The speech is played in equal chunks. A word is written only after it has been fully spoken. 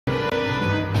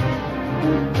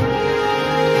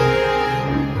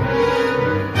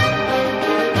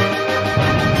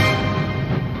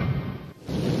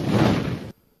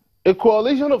A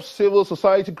coalition of civil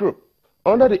society groups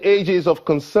under the aegis of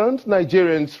concerned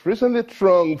Nigerians recently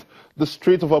thronged the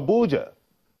streets of Abuja,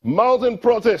 mounting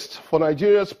protest for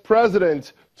Nigeria's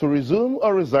president to resume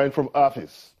or resign from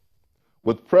office.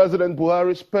 With President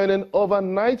Buhari spending over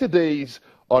 90 days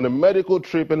on a medical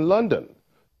trip in London,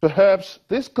 perhaps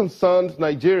these concerned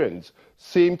Nigerians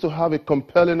seem to have a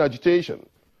compelling agitation.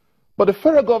 But the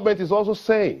federal government is also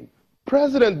saying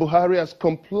President Buhari has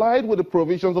complied with the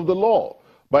provisions of the law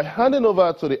by handing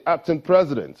over to the acting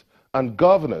president, and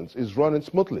governance is running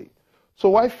smoothly. So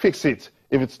why fix it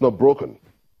if it's not broken?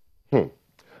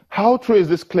 How true is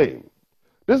this claim?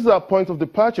 This is our point of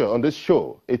departure on this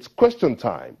show. It's question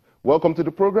time. Welcome to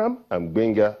the program. I'm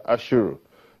Benga Ashuru.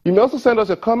 You may also send us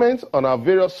a comment on our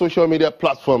various social media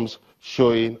platforms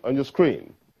showing on your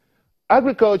screen.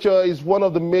 Agriculture is one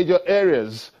of the major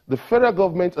areas the federal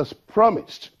government has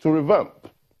promised to revamp.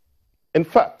 In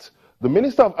fact, the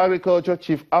Minister of Agriculture,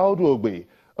 Chief Audu Ogbeh,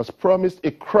 has promised a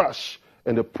crash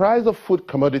in the price of food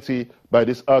commodity by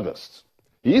this August.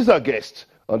 He is our guest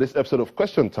on this episode of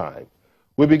Question Time.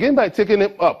 We begin by taking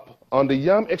him up on the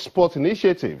yam export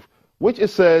initiative, which it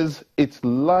says it's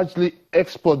largely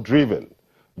export-driven.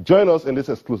 Join us in this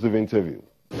exclusive interview.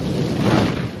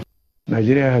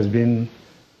 Nigeria has been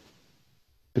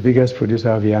the biggest producer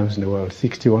of yams in the world,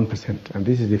 61%. And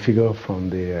this is the figure from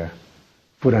the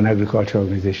Food and Agriculture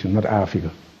Organization, not our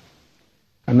figure.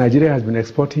 And Nigeria has been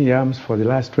exporting yams for the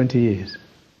last 20 years.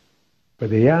 But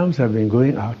the yams have been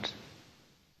going out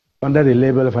under the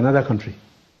label of another country.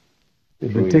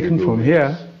 They've been taken from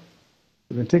here,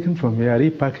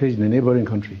 repackaged in a neighboring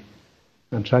country,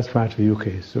 and transferred to UK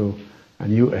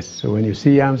and US. So when you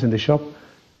see yams in the shop,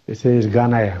 they say it's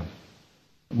Ghana yam.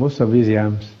 Most of these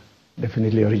yams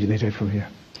definitely originated from here.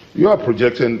 You are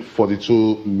projecting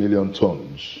 42 million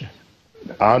tons. Yes.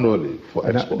 Annually for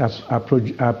exports.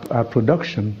 Our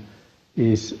production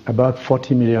is about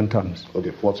 40 million tons. Okay,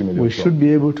 40 million We tons. should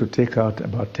be able to take out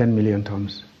about 10 million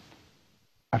tons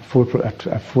at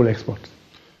full export.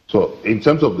 So in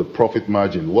terms of the profit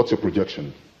margin, what's your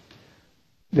projection?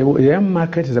 The yam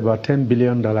market is about $10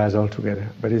 billion altogether,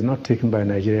 but it's not taken by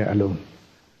Nigeria alone.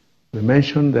 We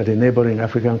mentioned that a neighboring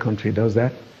African country does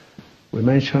that. We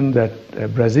mentioned that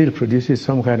Brazil produces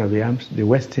some kind of yams, the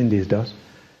West Indies does.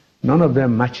 None of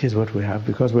them matches what we have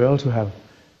because we also have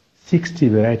 60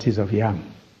 varieties of yam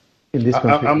in this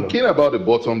country. I'm keen about the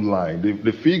bottom line,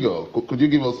 the figure. Could you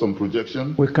give us some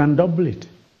projection? We can double it.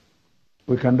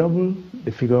 We can double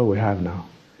the figure we have now.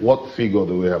 What figure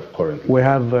do we have currently? We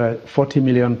have 40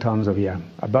 million tons of yam,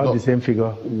 about the same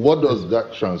figure. What does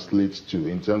that translate to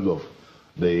in terms of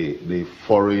the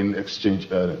foreign exchange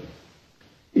earning?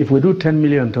 If we do 10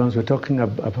 million tons, we're talking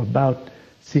of about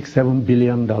 $6-7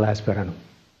 billion per annum.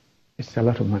 It's a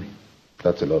lot of money.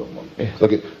 That's a lot of money. Yes.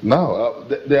 Okay. Now,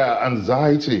 there are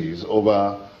anxieties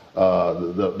over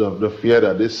the fear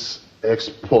that this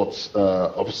export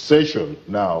obsession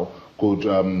now could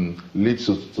lead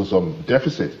to some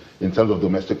deficit in terms of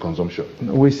domestic consumption.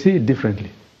 We see it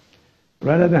differently.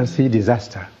 Rather than see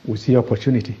disaster, we see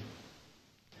opportunity.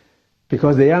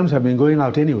 Because the yams have been going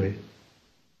out anyway.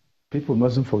 People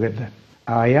mustn't forget that.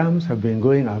 Our yams have been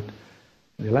going out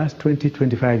in the last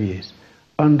 20-25 years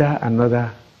under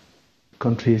another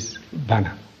country's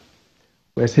banner.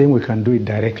 We're saying we can do it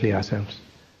directly ourselves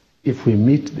if we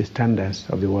meet the standards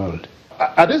of the world.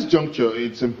 At this juncture,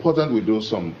 it's important we do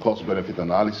some cost-benefit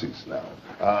analysis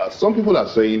now. Some people are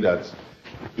saying that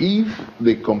if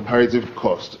the comparative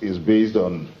cost is based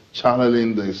on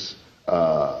channeling this,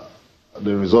 the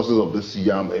resources of this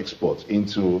yam export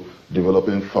into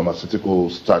developing pharmaceutical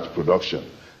starch production,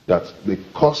 that the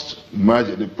cost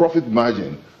margin, the profit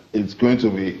margin, is going to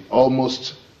be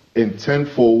almost in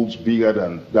 10-folds bigger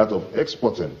than that of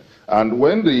exporting. And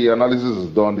when the analysis is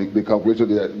done, the calculation,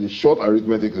 the short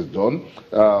arithmetic is done,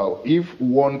 if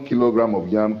 1 kilogram of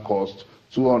yam costs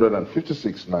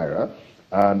 256 naira,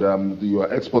 and you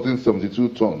are exporting 72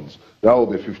 tons, that will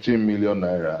be 15 million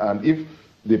naira. And if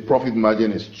the profit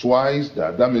margin is twice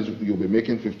that, that means you'll be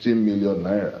making 15 million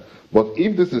naira. But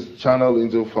if this is channeled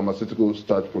into pharmaceutical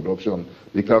starch production,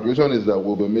 the calculation is that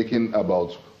we'll be making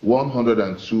about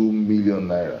 102 million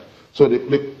naira. So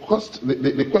the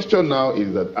question now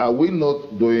is that are we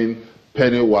not doing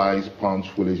penny wise, pound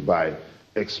foolish by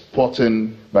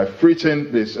exporting, by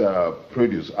freighting this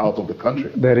produce out of the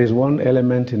country? There is one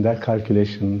element in that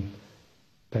calculation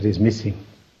that is missing.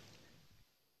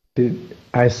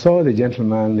 I saw the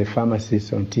gentleman, the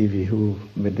pharmacist on TV who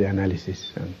made the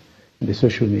analysis and in the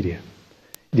social media.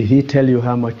 Did he tell you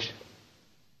how much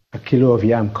a kilo of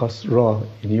yam costs raw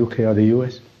in UK or the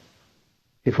US?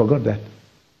 He forgot that.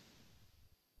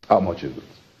 How much is it? 1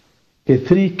 A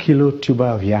 3-kilo tuber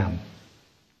of yam,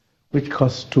 which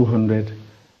costs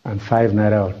 205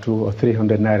 naira or 200 or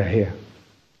 300 naira here,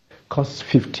 costs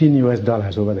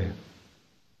 $15 over there.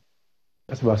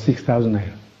 That's about 6,000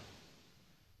 naira.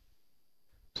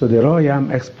 So the raw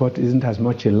yam export isn't as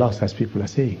much a loss as people are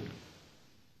saying.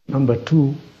 Number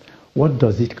two, what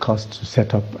does it cost to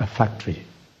set up a factory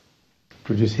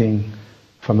producing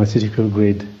pharmaceutical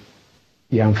grade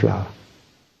yam flour?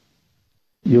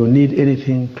 You need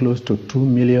anything close to $2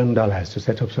 million to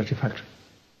set up such a factory.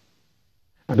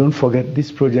 And don't forget,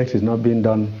 this project is not being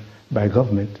done by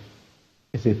government.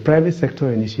 It's a private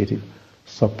sector initiative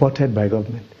supported by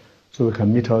government, so we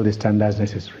can meet all the standards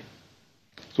necessary.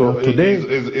 So today,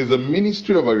 is the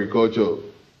Ministry of Agriculture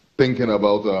thinking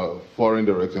about foreign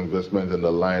direct investment in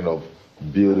the line of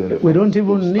building? We don't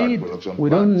even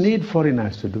need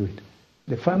foreigners to do it.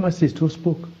 The pharmacist who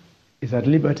spoke is at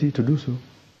liberty to do so.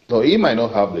 So he might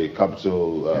not have the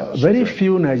capital. Very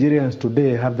few Nigerians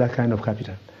today have that kind of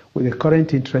capital with the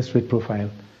current interest rate profile.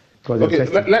 Okay,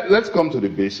 let's come to the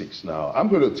basics now. I'm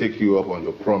going to take you up on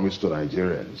your promise to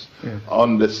Nigerians. Yeah.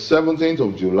 On the 17th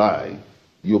of July,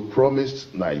 you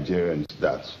promised Nigerians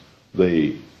that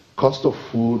the cost of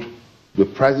food, the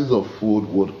prices of food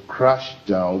would crash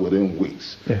down within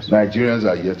weeks. Yes. Nigerians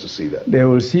are yet to see that. They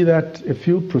will see that a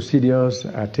few procedures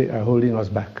are holding us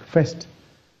back. First,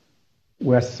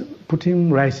 we're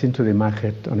putting rice into the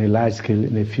market on a large scale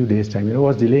in a few days' time. You know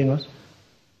what's delaying us?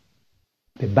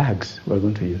 The bags we're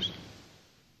going to use.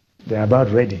 They're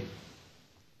about ready.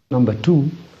 Number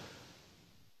two,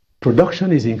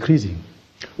 production is increasing.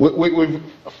 We've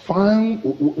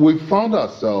found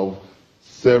ourselves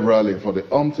severally for the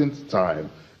umpteenth time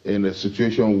in a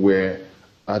situation where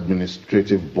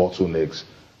administrative bottlenecks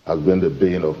have been the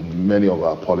bane of many of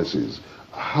our policies.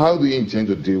 How do you intend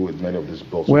to deal with many of these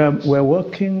bottlenecks? We're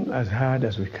working as hard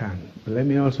as we can. But let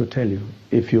me also tell you,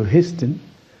 if you hasten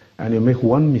and you make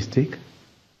one mistake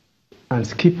and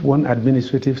skip one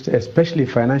administrative step, especially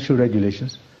financial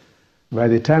regulations, by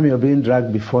the time you're being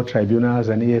dragged before tribunals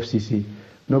and EFCC,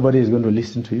 nobody is going to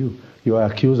listen to you. You are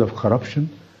accused of corruption,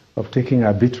 of taking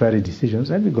arbitrary decisions,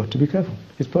 and we've got to be careful.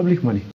 It's public money.